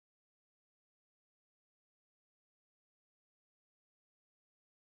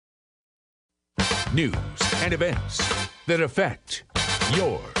news, and events that affect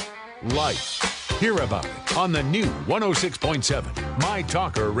your life. Hear about it on the new 106.7 My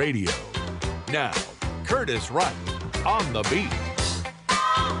Talker Radio. Now, Curtis Wright on the beat.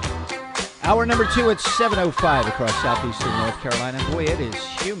 Hour number 2 at 7:05 across southeastern North Carolina. Boy, it is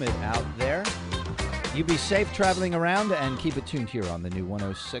humid out there. You be safe traveling around and keep it tuned here on the new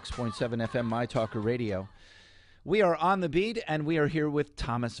 106.7 FM My Talker Radio. We are on the beat, and we are here with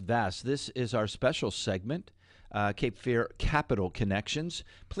Thomas Vass. This is our special segment, Cape Fear Capital Connections.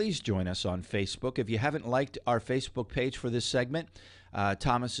 Please join us on Facebook. If you haven't liked our Facebook page for this segment,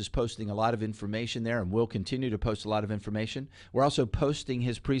 Thomas is posting a lot of information there and will continue to post a lot of information. We're also posting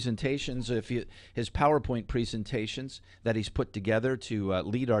his presentations, his PowerPoint presentations that he's put together to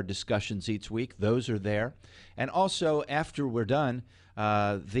lead our discussions each week. Those are there. And also, after we're done,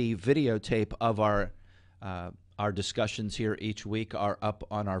 the videotape of our discussions here each week are up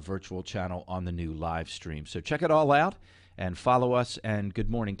on our virtual channel on the new live stream. So check it all out and follow us. And good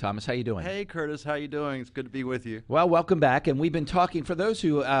morning, Thomas. How you doing? Hey, Curtis. How you doing? It's good to be with you. Well, welcome back. And we've been talking, for those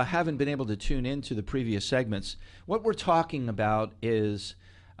who haven't been able to tune into the previous segments, what we're talking about is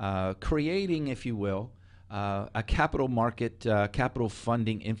creating, if you will, a capital market, capital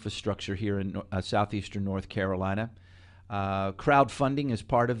funding infrastructure here in southeastern North Carolina. Crowdfunding is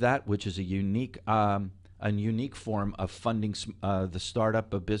part of that, which is a unique form of funding the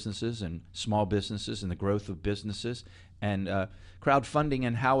startup of businesses and small businesses and the growth of businesses, and crowdfunding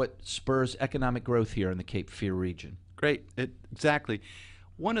and how it spurs economic growth here in the Cape Fear region. Great. Exactly.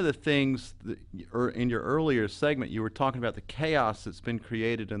 One of the things that in your earlier segment, you were talking about the chaos that's been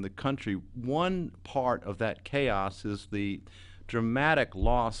created in the country. One part of that chaos is the dramatic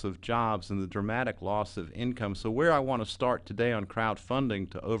loss of jobs and the dramatic loss of income. So where I want to start today on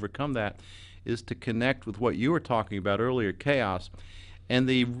crowdfunding to overcome that is to connect with what you were talking about earlier, chaos. And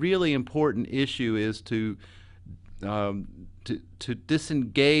the really important issue is to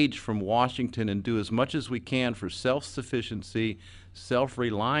disengage from Washington and do as much as we can for self-sufficiency,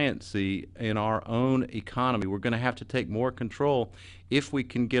 self-reliancy in our own economy. We're going to have to take more control if we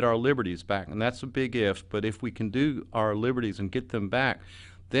can get our liberties back. And that's a big if, but if we can do our liberties and get them back,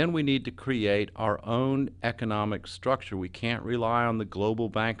 then we need to create our own economic structure. We can't rely on the global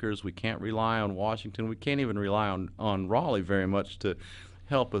bankers. We can't rely on Washington. We can't even rely on Raleigh very much to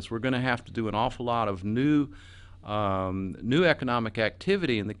help us. We're going to have to do an awful lot of new economic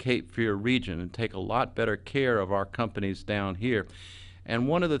activity in the Cape Fear region and take a lot better care of our companies down here. And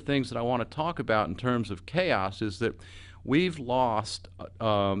one of the things that I want to talk about in terms of chaos is that we've lost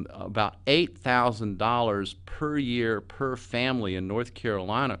about $8,000 per year per family in North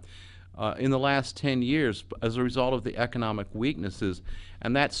Carolina in the last 10 years as a result of the economic weaknesses.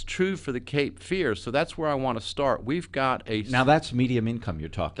 And that's true for the Cape Fear. So that's where I want to start. We've got a... Now that's medium income you're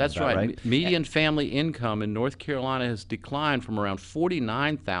talking that's about, right? That's right. Median family income in North Carolina has declined from around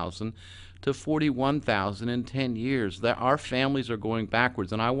 $49,000 to $41,000 in 10 years. Our families are going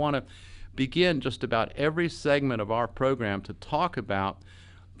backwards. And I want to begin just about every segment of our program to talk about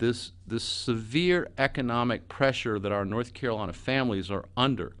this severe economic pressure that our North Carolina families are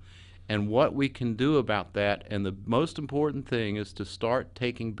under and what we can do about that. And the most important thing is to start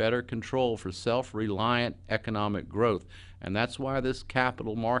taking better control for self-reliant economic growth. And that's why this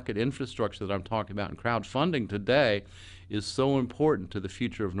capital market infrastructure that I'm talking about in crowdfunding today is so important to the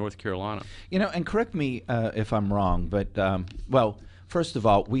future of North Carolina. You know, and correct me if I'm wrong, but, well, first of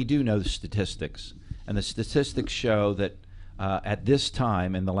all, we do know the statistics, and the statistics show that at this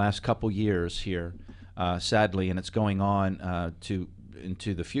time in the last couple years here, sadly, and it's going on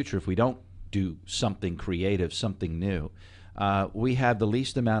into the future if we don't do something creative, something new, we have the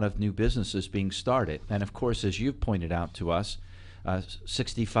least amount of new businesses being started. And of course, as you've pointed out to us,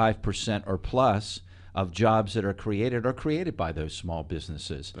 65% or plus of jobs that are created by those small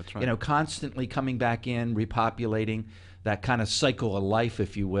businesses. That's right. You know, constantly coming back in, repopulating that kind of cycle of life,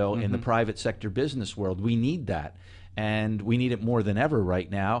 if you will, in the private sector business world. We need that, and we need it more than ever right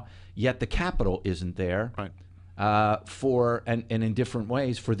now, yet the capital isn't there. Right. And in different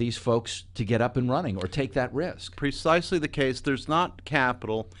ways for these folks to get up and running or take that risk. Precisely the case. There's not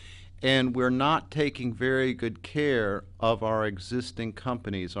capital, and we're not taking very good care of our existing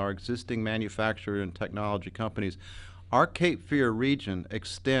companies, our existing manufacturer and technology companies. Our Cape Fear region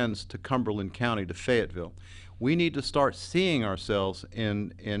extends to Cumberland County, to Fayetteville. We need to start seeing ourselves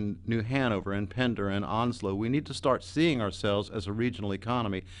in New Hanover and Pender and Onslow. We need to start seeing ourselves as a regional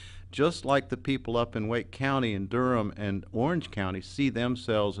economy, just like the people up in Wake County and Durham and Orange County see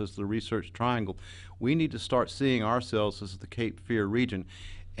themselves as the Research Triangle. We need to start seeing ourselves as the Cape Fear region.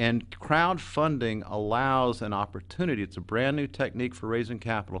 And crowdfunding allows an opportunity. It's a brand new technique for raising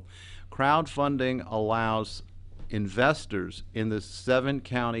capital. Crowdfunding allows investors in the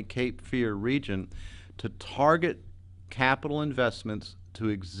 7-county Cape Fear region to target capital investments to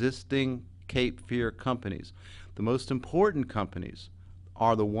existing Cape Fear companies. The most important companies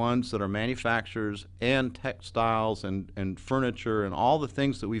are the ones that are manufacturers and textiles and furniture and all the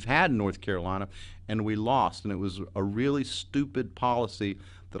things that we've had in North Carolina, and we lost. And it was a really stupid policy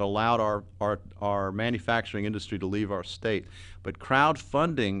that allowed our manufacturing industry to leave our state. But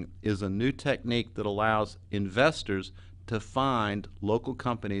crowdfunding is a new technique that allows investors to find local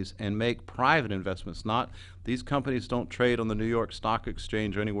companies and make private investments. These companies don't trade on the New York Stock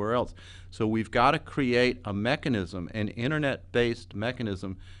Exchange or anywhere else. So we've got to create a mechanism, an internet-based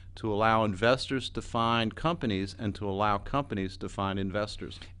mechanism, to allow investors to find companies and to allow companies to find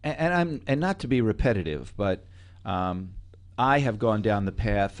investors. And not to be repetitive, but I have gone down the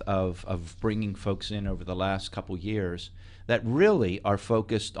path of bringing folks in over the last couple years that really are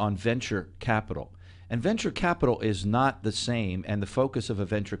focused on venture capital. And venture capital is not the same, and the focus of a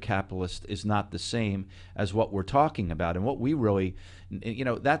venture capitalist is not the same as what we're talking about. And what we really,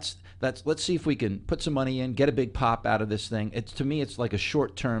 that's let's see if we can put some money in, get a big pop out of this thing. To me, it's like a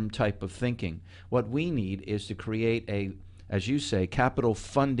short-term type of thinking. What we need is to create a, as you say, capital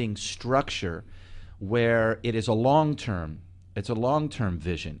funding structure where it is a long-term. It's a long-term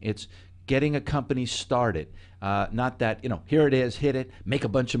vision. It's getting a company started. Not that, here it is, hit it, make a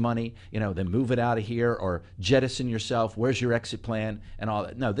bunch of money, then move it out of here or jettison yourself. Where's your exit plan and all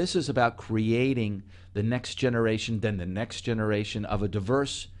that? No, this is about creating the next generation, then the next generation of a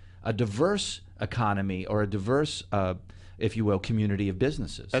diverse economy or a diverse, if you will, community of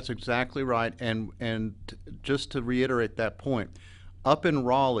businesses. That's exactly right. And just to reiterate that point, up in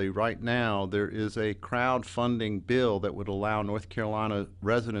Raleigh right now, there is a crowdfunding bill that would allow North Carolina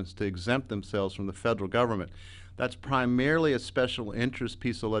residents to exempt themselves from the federal government. That's primarily a special interest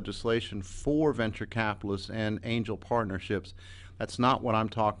piece of legislation for venture capitalists and angel partnerships. That's not what I'm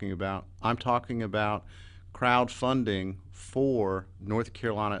talking about. I'm talking about crowdfunding for North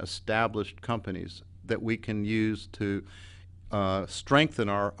Carolina established companies that we can use to strengthen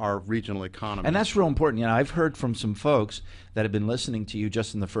our regional economy. And that's real important. I've heard from some folks that have been listening to you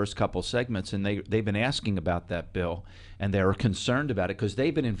just in the first couple segments, and they've been asking about that bill, and they're concerned about it because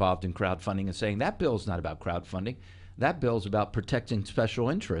they've been involved in crowdfunding and saying that bill's not about crowdfunding. That bill's about protecting special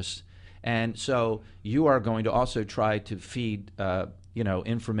interests. And so you are going to also try to feed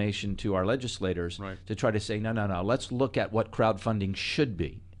information to our legislators, right, to try to say, no, let's look at what crowdfunding should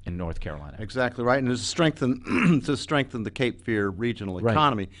be in North Carolina. Exactly right. And to strengthen the Cape Fear regional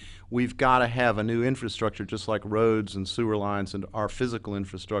economy, right, we've got to have a new infrastructure, just like roads and sewer lines and our physical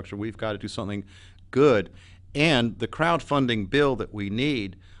infrastructure. We've got to do something good. And the crowdfunding bill that we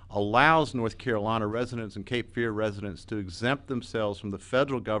need allows North Carolina residents and Cape Fear residents to exempt themselves from the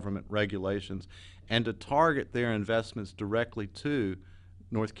federal government regulations and to target their investments directly to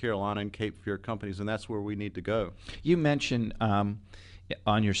North Carolina and Cape Fear companies, and that's where we need to go. You mentioned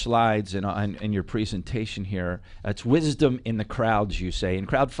on your slides and in your presentation here, it's wisdom in the crowds, you say. In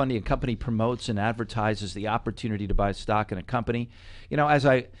crowdfunding, a company promotes and advertises the opportunity to buy stock in a company.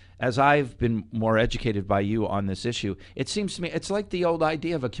 As I've been more educated by you on this issue, it seems to me it's like the old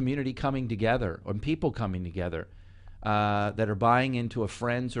idea of a community coming together or people coming together that are buying into a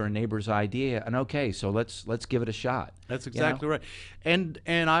friend's or a neighbor's idea, and okay, so let's give it a shot. That's exactly right. And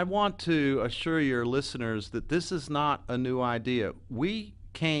I want to assure your listeners that this is not a new idea. We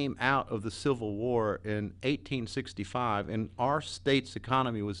came out of the Civil War in 1865, and our state's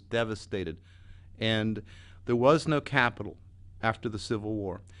economy was devastated, and there was no capital after the Civil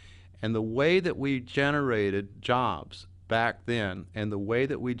War. And the way that we generated jobs back then and the way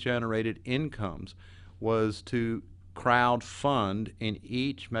that we generated incomes was to crowd fund in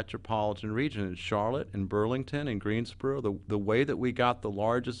each metropolitan region, in Charlotte, in Burlington, in Greensboro. The way that we got the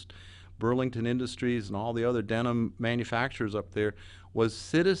largest Burlington Industries and all the other denim manufacturers up there was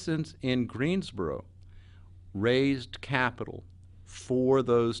citizens in Greensboro raised capital for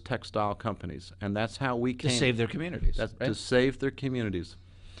those textile companies, and that's how we came to save their communities. That's right? To save their communities.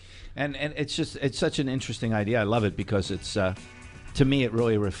 And it's such an interesting idea. I love it because it's to me it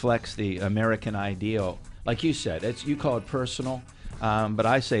really reflects the American ideal. Like you said, you call it personal, but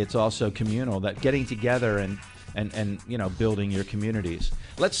I say it's also communal. That getting together and building your communities.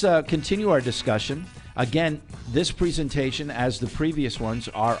 Let's continue our discussion. Again, this presentation, as the previous ones,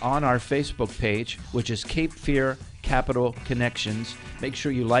 are on our Facebook page, which is Cape Fear Capital Connections. Make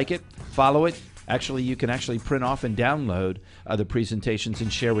sure you like it, follow it. Actually, you can actually print off and download the presentations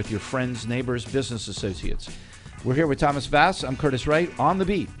and share with your friends, neighbors, business associates. We're here with Thomas Vass. I'm Curtis Wright. On the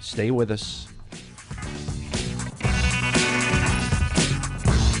beat. Stay with us.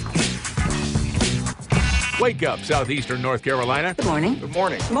 Wake up, southeastern North Carolina. Good morning. Good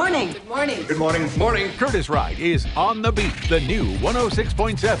morning. Good morning. Good morning. Good morning. Morning. Curtis Wright is On the Beat, the new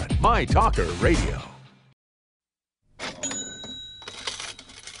 106.7 My Talker Radio.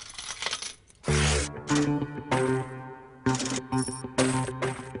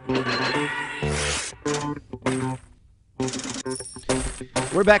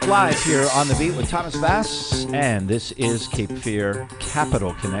 We're back live here on the beat with Thomas Vass, and this is Cape Fear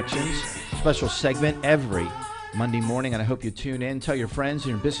Capital Connections, special segment every Monday morning, and I hope you tune in. Tell your friends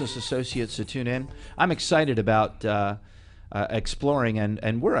and your business associates to tune in. I'm excited about exploring,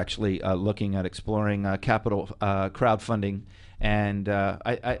 and we're actually looking at exploring capital crowdfunding, and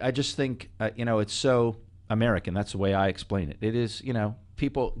I just think, it's so American. That's the way I explain it. It is,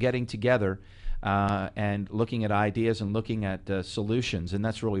 people getting together and looking at ideas and looking at solutions, and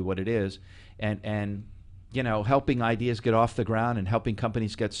that's really what it is. And helping ideas get off the ground and helping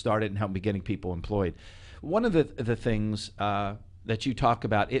companies get started and helping getting people employed. One of the things that you talk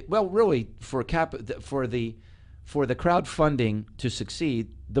about, really for the crowdfunding to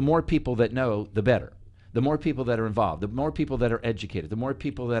succeed, the more people that know, the better. The more people that are involved, the more people that are educated, the more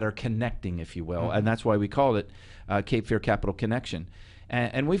people that are connecting, if you will, and that's why we call it Cape Fear Capital Connection.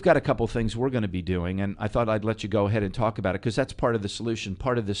 And we've got a couple things we're going to be doing, and I thought I'd let you go ahead and talk about it because that's part of the solution,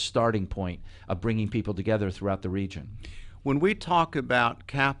 part of the starting point of bringing people together throughout the region. When we talk about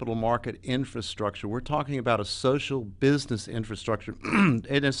capital market infrastructure, we're talking about a social business infrastructure, and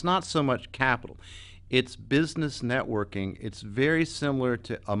it's not so much capital. It's business networking. It's very similar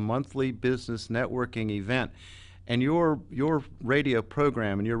to a monthly business networking event. And your radio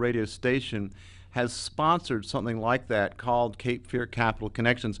program and your radio station has sponsored something like that called Cape Fear Capital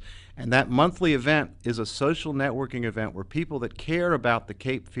Connections. And that monthly event is a social networking event where people that care about the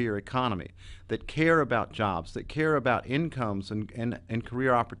Cape Fear economy, that care about jobs, that care about incomes and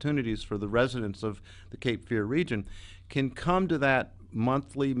career opportunities for the residents of the Cape Fear region can come to that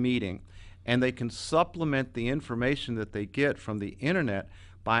monthly meeting, and they can supplement the information that they get from the internet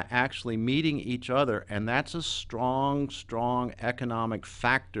by actually meeting each other. And that's a strong, strong economic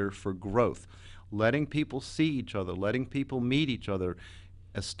factor for growth. Letting people see each other, letting people meet each other,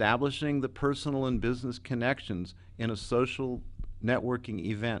 establishing the personal and business connections in a social networking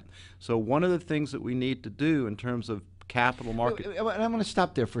event. So one of the things that we need to do in terms of capital market... I'm going to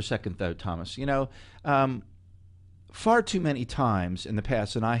stop there for a second, though, Thomas. Far too many times in the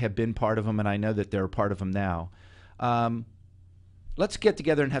past, and I have been part of them, and I know that they're a part of them now, let's get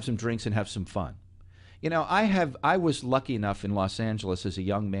together and have some drinks and have some fun. I was lucky enough in Los Angeles as a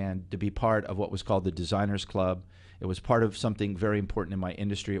young man to be part of what was called the Designers Club. It was part of something very important in my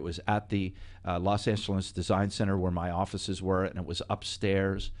industry. It was at the Los Angeles Design Center where my offices were, and it was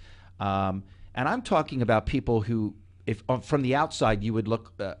upstairs. And I'm talking about people who, if from the outside, you would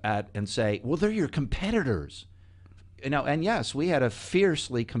look at and say, well, they're your competitors. And yes, we had a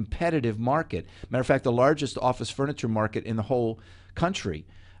fiercely competitive market. Matter of fact, the largest office furniture market in the whole country.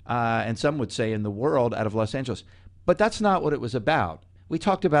 And some would say in the world, out of Los Angeles. But that's not what it was about. We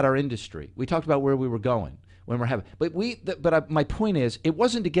talked about our industry. We talked about where we were going when we're having. But my point is, it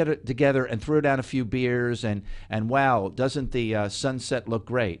wasn't to get it together and throw down a few beers and wow, doesn't the sunset look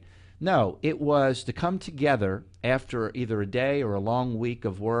great? No, it was to come together after either a day or a long week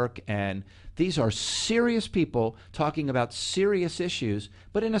of work, and these are serious people talking about serious issues,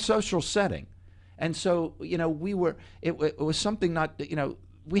 but in a social setting. And so, it was something not,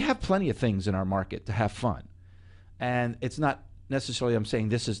 we have plenty of things in our market to have fun. And it's not necessarily I'm saying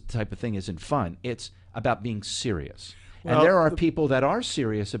this is the type of thing isn't fun. It's about being serious. Well, and there are people that are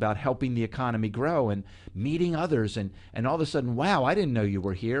serious about helping the economy grow and meeting others and all of a sudden, wow, I didn't know you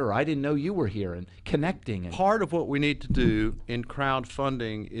were here, or I didn't know you were here, and connecting. And part of what we need to do in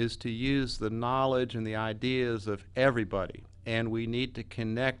crowdfunding is to use the knowledge and the ideas of everybody, and we need to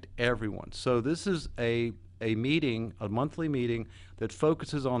connect everyone. So this is a meeting, a monthly meeting, that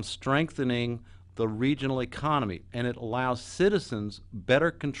focuses on strengthening the regional economy, and it allows citizens better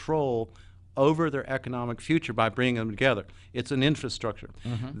control over their economic future by bringing them together. It's an infrastructure.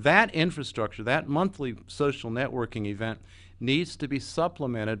 That infrastructure, that monthly social networking event, needs to be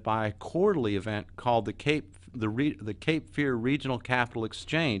supplemented by a quarterly event called the Cape Fear Regional Capital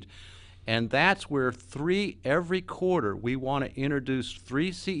Exchange. And that's where every quarter we want to introduce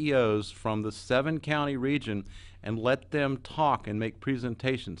 3 CEOs from the 7-county region and let them talk and make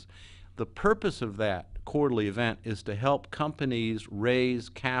presentations. The purpose of that quarterly event is to help companies raise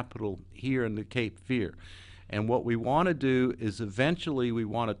capital here in the Cape Fear. And what we want to do is eventually we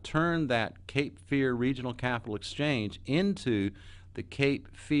want to turn that Cape Fear Regional Capital Exchange into the Cape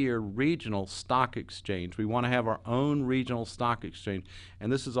Fear Regional Stock Exchange. We want to have our own regional stock exchange.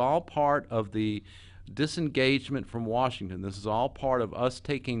 And this is all part of the disengagement from Washington. This is all part of us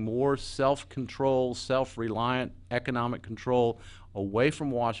taking more self-control, self-reliant economic control away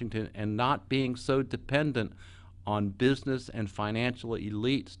from Washington and not being so dependent on business and financial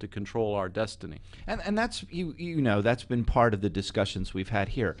elites to control our destiny. And that's, you know, that's been part of the discussions we've had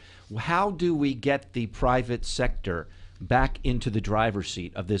here. How do we get the private sector back into the driver's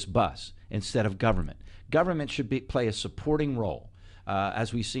seat of this bus instead of government? Government should play a supporting role.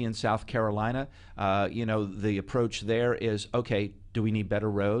 As we see in South Carolina, you know, the approach there is, okay, do we need better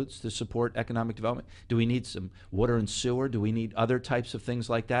roads to support economic development? Do we need some water and sewer? Do we need other types of things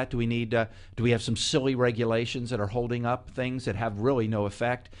like that? Do we have some silly regulations that are holding up things that have really no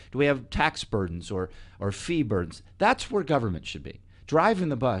effect? Do we have tax burdens or fee burdens? That's where government should be. Driving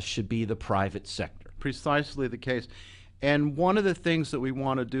the bus should be the private sector. Precisely the case. And one of the things that we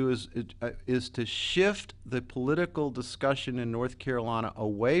want to do is to shift the political discussion in North Carolina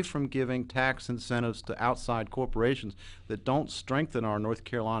away from giving tax incentives to outside corporations that don't strengthen our North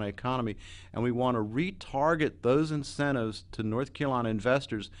Carolina economy. And we want to retarget those incentives to North Carolina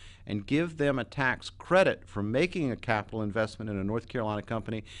investors and give them a tax credit for making a capital investment in a North Carolina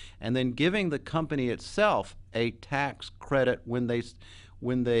company, and then giving the company itself a tax credit when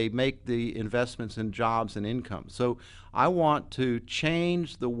they make the investments in jobs and income. So I want to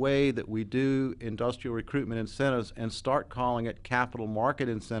change the way that we do industrial recruitment incentives and start calling it capital market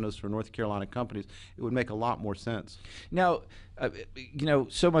incentives for North Carolina companies. It would make a lot more sense. Now, you know,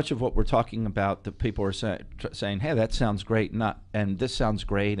 so much of what we're talking about, the people are saying, hey, that sounds great, and this sounds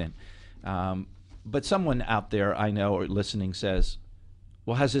great. But someone out there I know or listening says,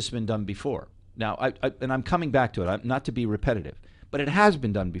 well, has this been done before? Now, and I'm coming back to it, not to be repetitive, but it has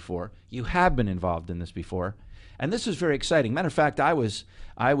been done before. You have been involved in this before. And this is very exciting. Matter of fact, I was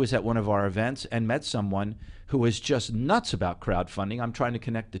at one of our events and met someone who was just nuts about crowdfunding. I'm trying to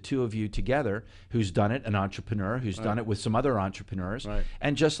connect the two of you together, who's done it, an entrepreneur who's done it with some other entrepreneurs. Right.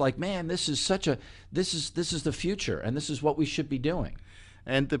 And just like, man, this is the future, and this is what we should be doing.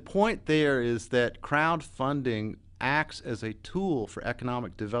 And the point there is that crowdfunding acts as a tool for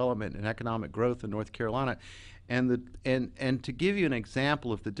economic development and economic growth in North Carolina. And to give you an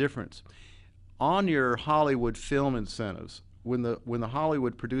example of the difference, on your Hollywood film incentives, when the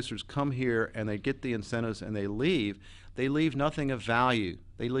Hollywood producers come here and they get the incentives and they leave nothing of value.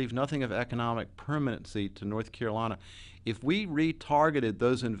 They leave nothing of economic permanency to North Carolina. If we retargeted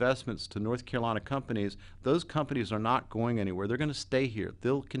those investments to North Carolina companies, those companies are not going anywhere. They're going to stay here.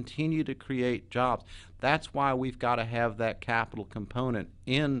 They'll continue to create jobs. That's why we've got to have that capital component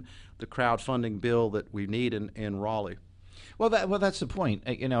in the crowdfunding bill that we need in Raleigh. Well, that's the point.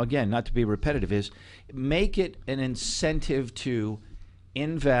 You know, again, not to be repetitive, is make it an incentive to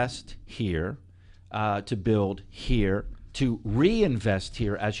invest here, to build here, to reinvest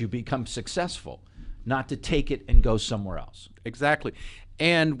here as you become successful, not to take it and go somewhere else. Exactly.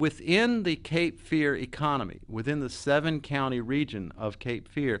 And within the Cape Fear economy, within the 7-county region of Cape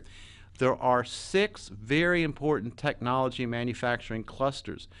Fear, there are 6 very important technology manufacturing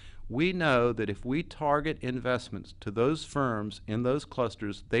clusters. We know that if we target investments to those firms in those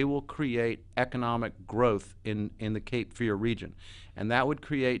clusters, they will create economic growth in the Cape Fear region. And that would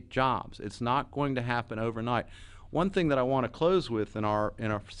create jobs. It's not going to happen overnight. One thing that I want to close with in our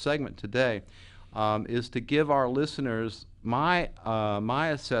segment today is to give our listeners my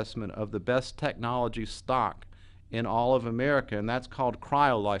assessment of the best technology stock in all of America, and that's called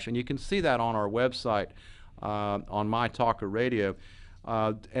CryoLife. And you can see that on our website on My Talker Radio.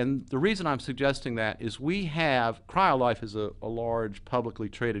 And the reason I'm suggesting that is CryoLife is a large publicly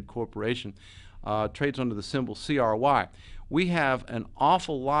traded corporation, trades under the symbol CRY. We have an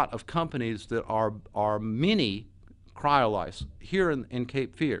awful lot of companies that are mini CryoLifes here in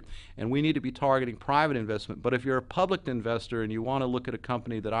Cape Fear, and we need to be targeting private investment. But if you're a public investor and you want to look at a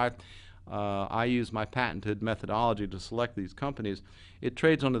company that I use my patented methodology to select these companies, it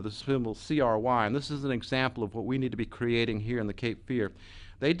trades under the symbol CRY, and this is an example of what we need to be creating here in the Cape Fear.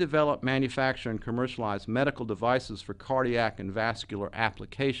 They develop, manufacture, and commercialize medical devices for cardiac and vascular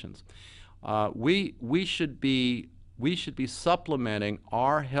applications. We should be supplementing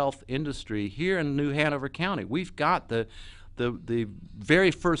our health industry here in New Hanover County. We've got the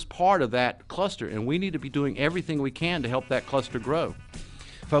very first part of that cluster, and we need to be doing everything we can to help that cluster grow.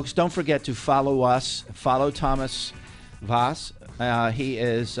 Folks, don't forget to follow us. Follow Thomas Voss. He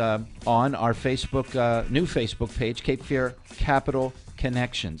is on our Facebook, new Facebook page, Cape Fear Capital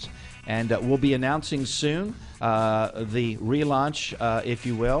Connections. And we'll be announcing soon the relaunch, if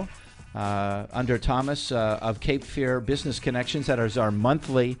you will, under Thomas of Cape Fear Business Connections. That is our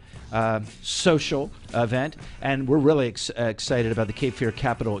monthly social event. And we're really excited about the Cape Fear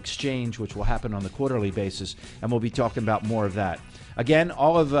Capital Exchange, which will happen on the quarterly basis. And we'll be talking about more of that. Again,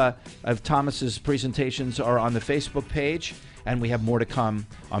 all of Thomas's presentations are on the Facebook page, and we have more to come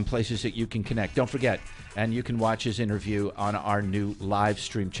on places that you can connect. Don't forget, and you can watch his interview on our new live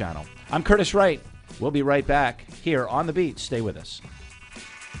stream channel. I'm Curtis Wright. We'll be right back here on The Beat. Stay with us.